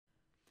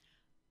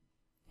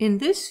In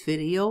this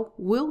video,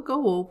 we'll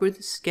go over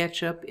the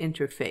SketchUp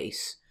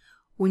interface.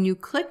 When you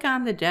click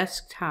on the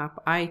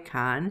desktop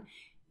icon,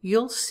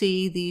 you'll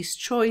see these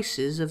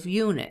choices of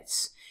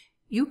units.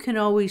 You can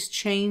always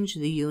change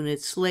the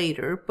units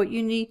later, but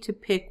you need to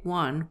pick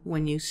one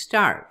when you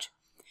start.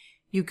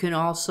 You can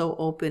also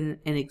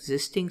open an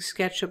existing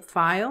SketchUp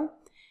file,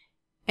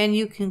 and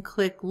you can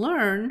click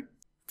Learn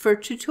for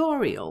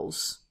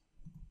tutorials.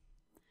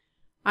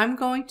 I'm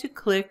going to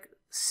click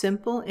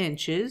Simple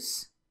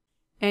Inches.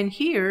 And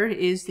here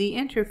is the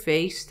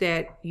interface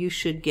that you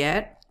should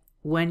get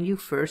when you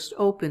first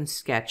open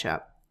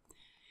SketchUp.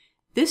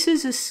 This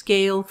is a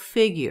scale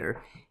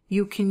figure.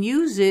 You can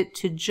use it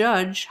to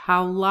judge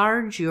how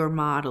large your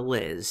model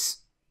is.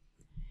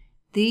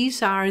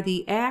 These are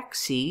the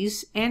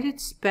axes, and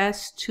it's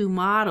best to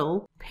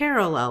model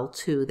parallel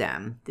to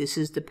them. This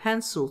is the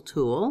pencil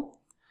tool,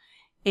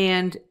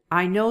 and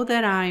I know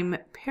that I'm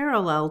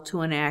parallel to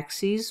an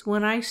axis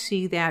when I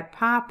see that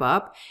pop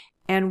up,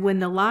 and when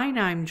the line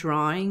I'm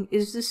drawing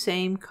is the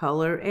same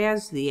color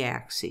as the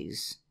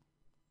axes.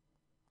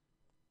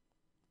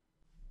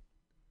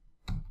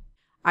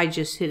 I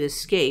just hit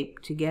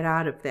Escape to get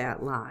out of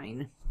that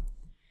line.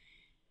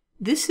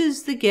 This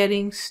is the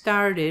Getting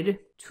Started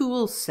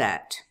tool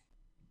set.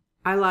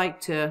 I like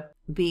to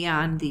be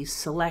on the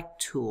Select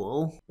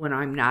tool when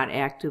I'm not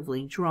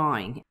actively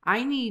drawing.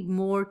 I need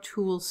more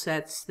tool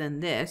sets than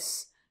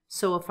this,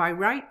 so if I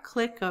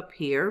right-click up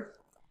here,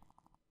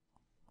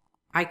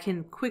 I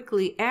can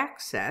quickly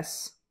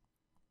access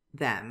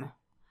them.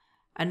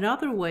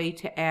 Another way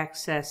to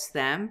access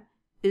them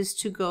is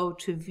to go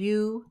to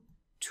View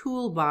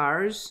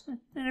Toolbars,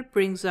 and it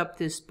brings up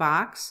this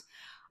box.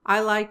 I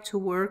like to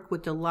work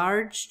with the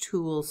large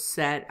tool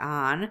set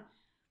on.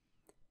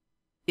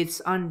 It's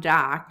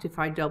undocked. If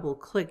I double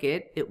click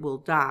it, it will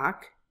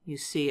dock. You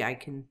see I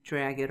can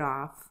drag it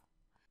off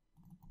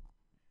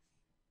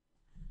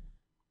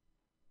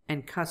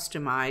and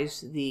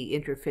customize the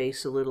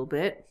interface a little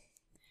bit.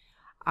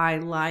 I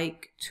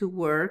like to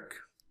work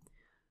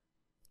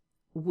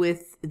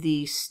with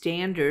the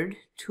standard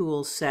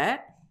tool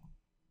set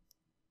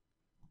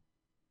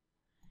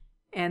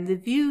and the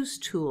Views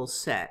tool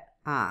set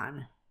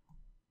on.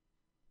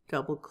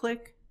 Double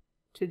click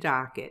to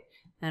dock it,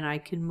 and I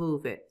can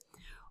move it.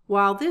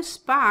 While this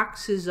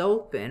box is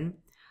open,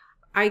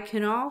 I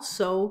can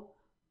also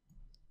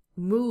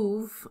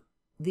move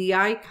the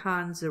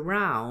icons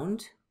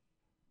around.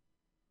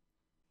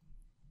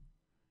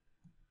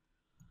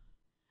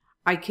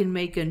 I can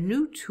make a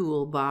new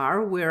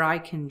toolbar where I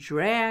can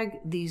drag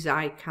these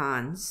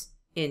icons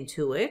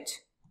into it,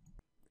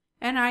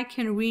 and I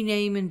can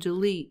rename and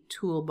delete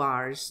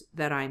toolbars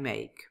that I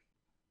make.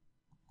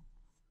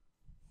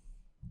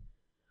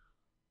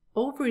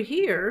 Over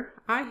here,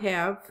 I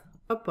have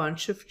a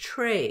bunch of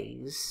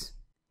trays,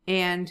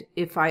 and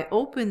if I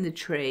open the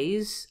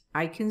trays,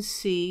 I can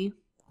see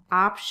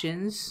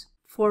options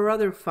for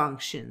other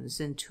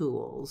functions and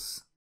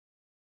tools.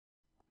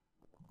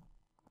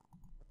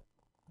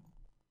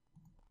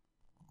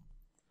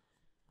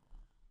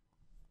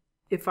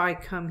 If I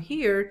come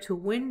here to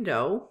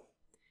Window,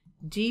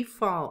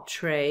 Default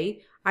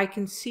Tray, I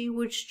can see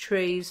which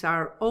trays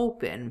are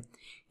open.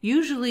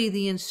 Usually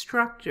the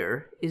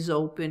instructor is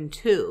open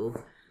too.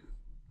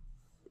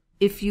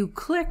 If you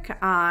click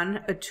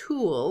on a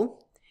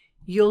tool,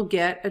 you'll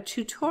get a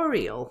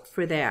tutorial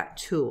for that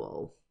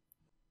tool.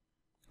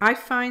 I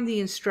find the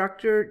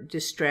instructor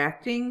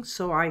distracting,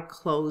 so I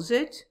close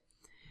it.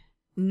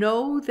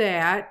 Know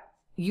that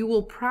you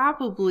will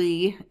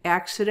probably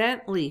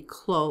accidentally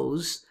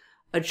close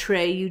a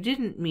tray you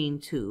didn't mean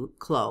to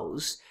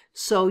close.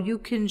 So you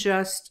can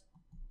just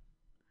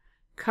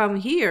come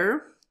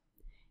here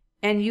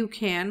and you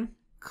can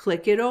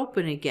click it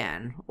open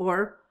again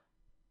or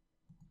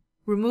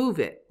remove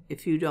it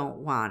if you don't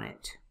want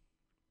it.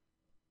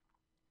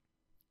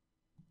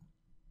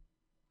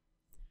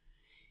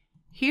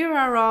 Here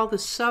are all the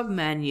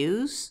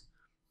submenus,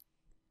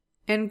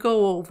 and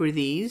go over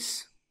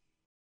these.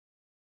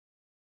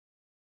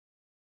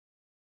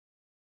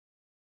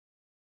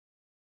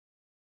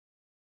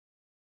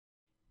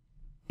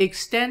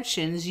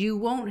 Extensions, you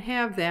won't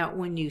have that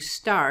when you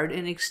start.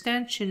 An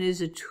extension is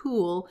a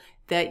tool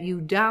that you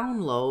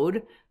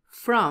download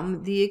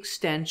from the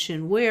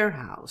extension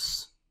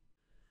warehouse.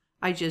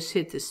 I just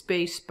hit the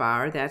space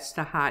bar. That's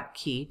the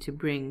hotkey to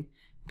bring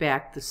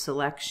back the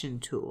selection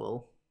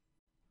tool.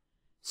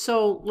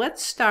 So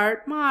let's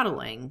start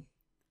modeling.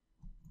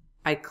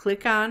 I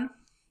click on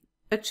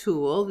a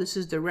tool. This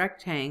is the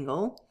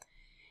rectangle,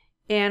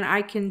 and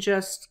I can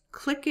just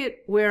click it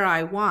where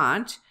I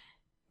want.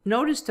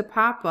 Notice the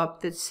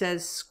pop-up that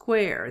says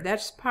square.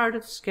 That's part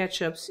of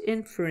SketchUp's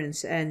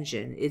inference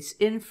engine. It's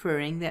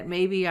inferring that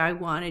maybe I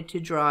wanted to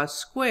draw a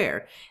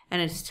square,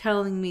 and it's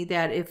telling me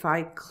that if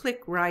I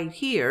click right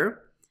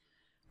here,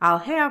 I'll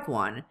have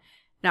one.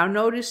 Now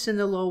notice in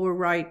the lower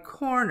right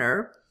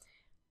corner,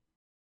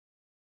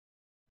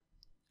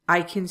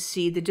 I can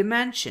see the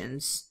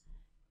dimensions,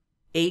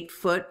 8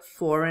 foot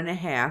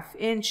 4.5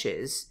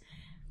 inches.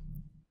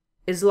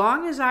 As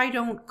long as I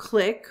don't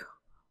click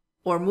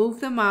or move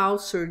the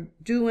mouse or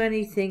do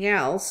anything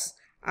else,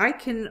 I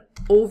can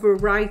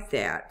overwrite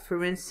that.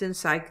 For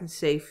instance, I can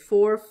say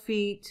 4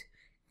 feet,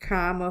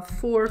 comma,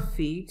 4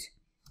 feet,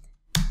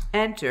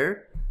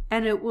 enter,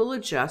 and it will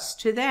adjust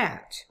to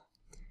that.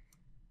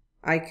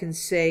 I can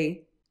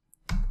say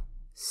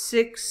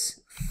 6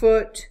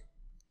 foot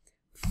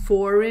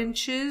 4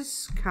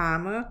 inches,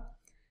 comma,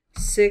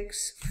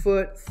 6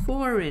 foot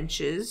 4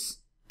 inches,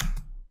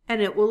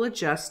 and it will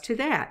adjust to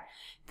that.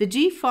 The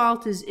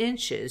default is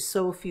inches,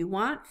 so if you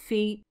want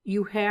feet,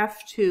 you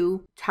have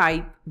to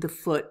type the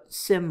foot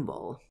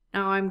symbol.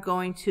 Now I'm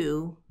going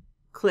to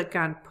click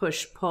on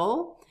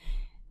push-pull.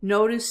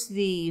 Notice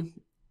the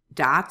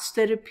dots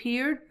that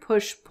appeared.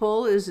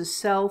 Push-pull is a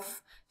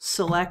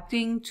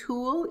self-selecting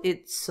tool.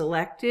 It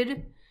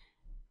selected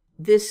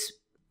this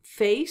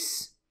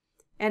face,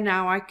 and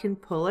now I can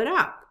pull it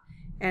up.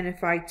 And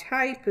if I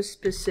type a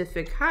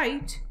specific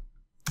height,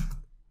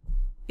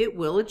 it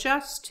will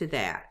adjust to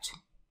that.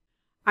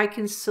 I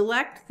can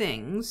select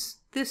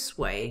things this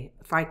way.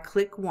 If I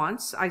click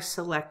once, I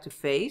select a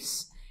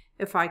face.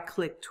 If I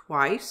click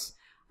twice,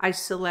 I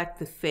select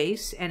the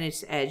face and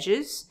its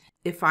edges.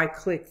 If I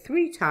click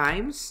 3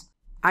 times,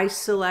 I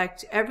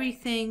select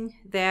everything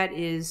that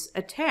is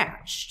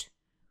attached.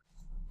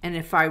 And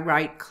if I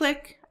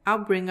right-click,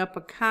 I'll bring up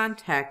a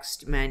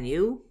context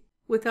menu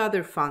with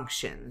other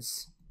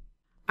functions.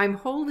 I'm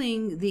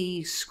holding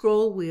the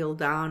scroll wheel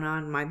down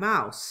on my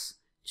mouse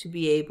to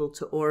be able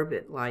to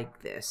orbit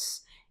like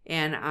this,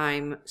 and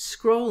I'm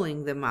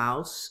scrolling the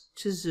mouse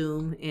to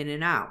zoom in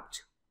and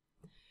out.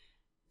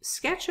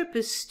 SketchUp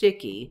is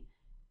sticky,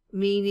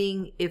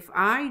 meaning if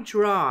I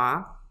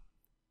draw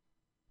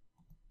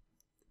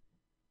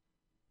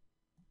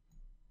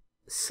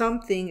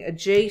something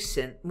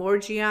adjacent, more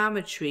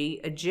geometry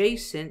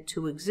adjacent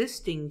to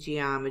existing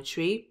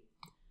geometry,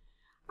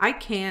 I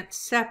can't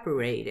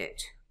separate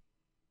it.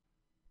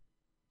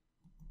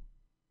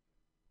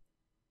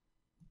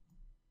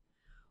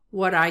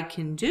 What I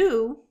can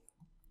do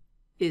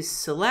is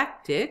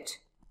select it,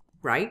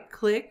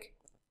 right-click,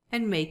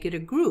 and make it a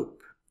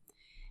group.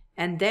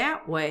 And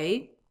that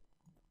way,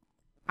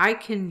 I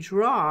can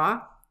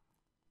draw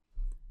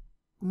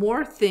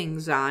more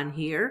things on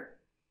here.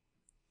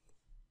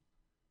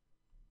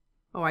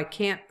 Oh, I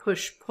can't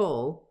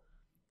push-pull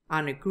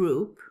on a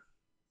group.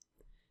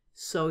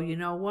 So you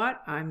know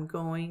what? I'm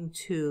going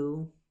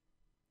to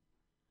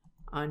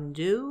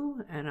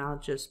undo, and I'll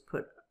just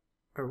put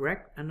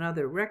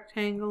another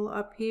rectangle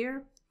up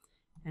here.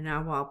 And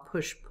now I'll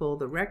push-pull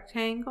the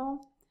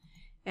rectangle.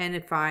 And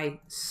if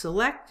I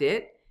select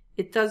it,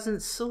 it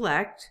doesn't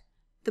select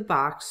the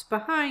box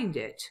behind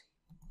it.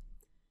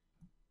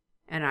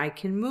 And I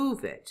can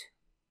move it.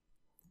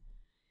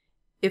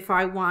 If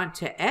I want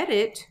to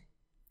edit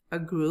a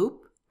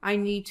group, I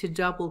need to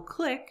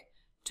double-click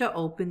to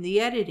open the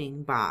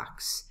editing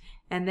box.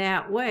 And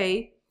that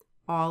way,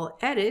 all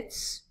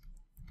edits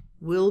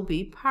will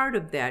be part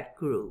of that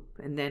group.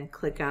 And then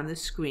click on the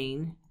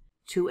screen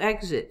to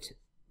exit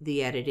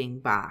the editing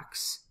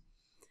box.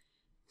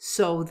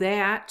 So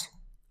that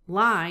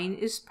line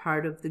is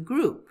part of the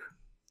group.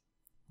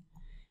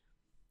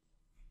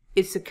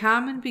 It's a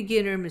common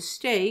beginner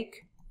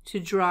mistake to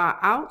draw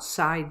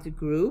outside the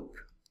group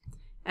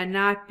and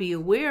not be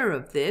aware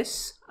of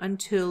this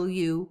until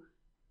you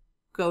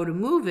go to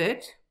move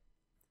it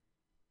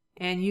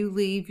and you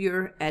leave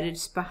your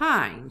edits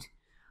behind.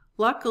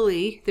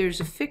 Luckily, there's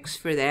a fix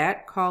for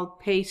that called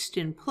paste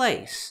in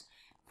place.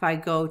 If I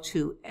go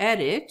to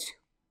edit,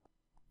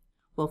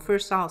 well,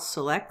 first I'll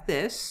select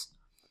this,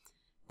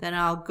 then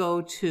I'll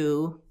go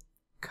to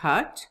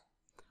cut,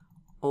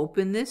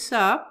 open this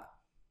up,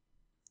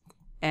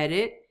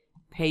 edit,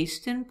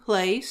 paste in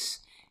place,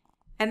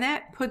 and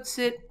that puts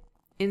it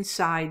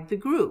inside the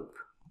group.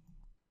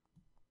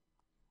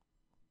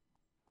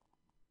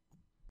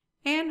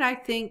 And I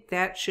think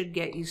that should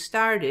get you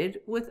started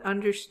with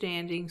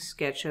understanding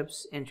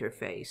SketchUp's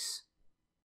interface.